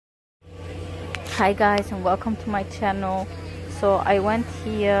Hi guys, and welcome to my channel. So I went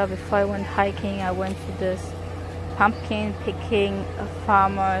here before I went hiking. I went to this pumpkin picking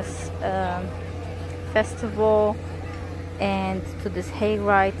farmers festival and to this hay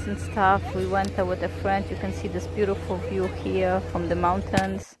rides and stuff. We went there with a friend. You can see this beautiful view here from the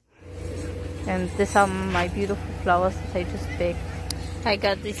mountains, and these are my beautiful flowers that I just picked. I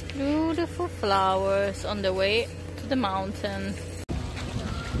got these beautiful flowers on the way to the mountain.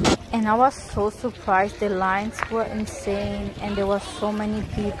 And I was so surprised. The lines were insane and there were so many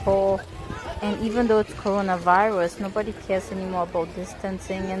people. And even though it's coronavirus, nobody cares anymore about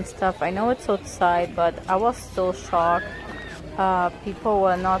distancing and stuff. I know it's outside, but I was so shocked. People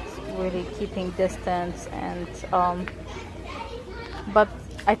were not really keeping distance, and but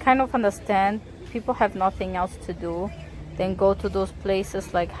I kind of understand. People have nothing else to do than go to those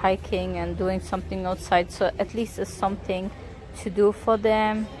places like hiking and doing something outside. So at least it's something to do for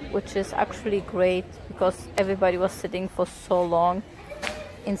them, which is actually great because everybody was sitting for so long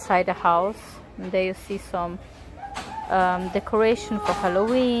inside the house. And there you see some decoration for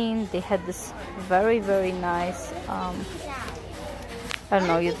Halloween. They had this very nice I don't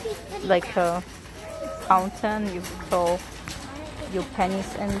know, like a fountain. You throw your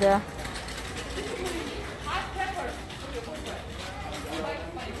pennies in there.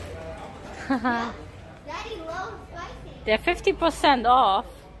 They're 50% off,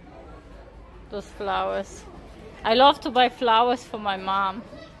 those flowers. I love to buy flowers for my mom.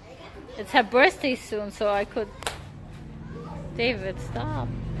 It's her birthday soon, so I could... David, stop.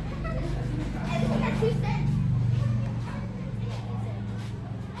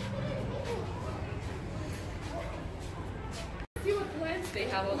 See what plants they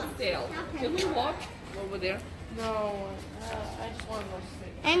have on sale. Can we walk over there? No, I just want to go see.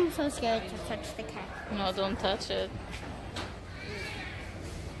 I'm so scared to touch the cat. No, don't touch it.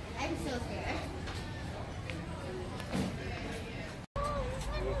 I'm so scared.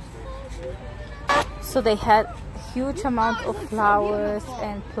 So they had huge amount of flowers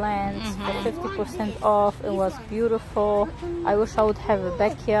and plants for 50% off. It was beautiful. I wish I would have a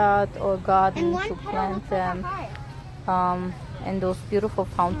backyard or garden to plant them. And those beautiful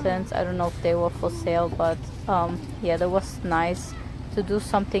fountains, I don't know if they were for sale, but yeah, that was nice to do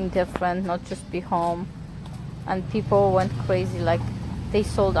something different, not just be home. And people went crazy, like they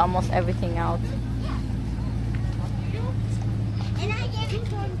sold almost everything out. And I gave you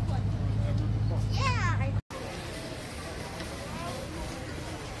one. Yeah.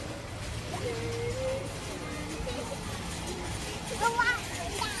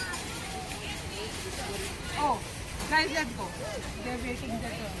 Oh, guys, let's go. They're waiting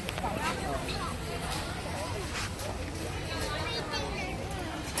there.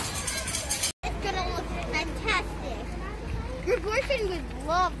 It's gonna look fantastic. Your boyfriend would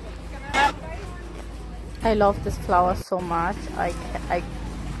love it. I love this flower so much.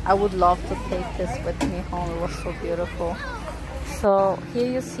 I would love to take this with me home. It was so beautiful. So here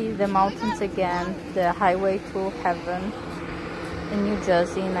you see the mountains again, the highway to heaven in New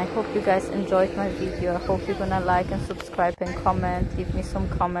Jersey. And I hope you guys enjoyed my video. I hope you're gonna like and subscribe and comment. Leave me some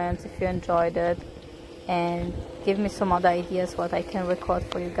comments if you enjoyed it, and give me some other ideas what I can record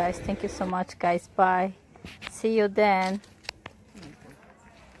for you guys. Thank you so much, guys. Bye. See you then.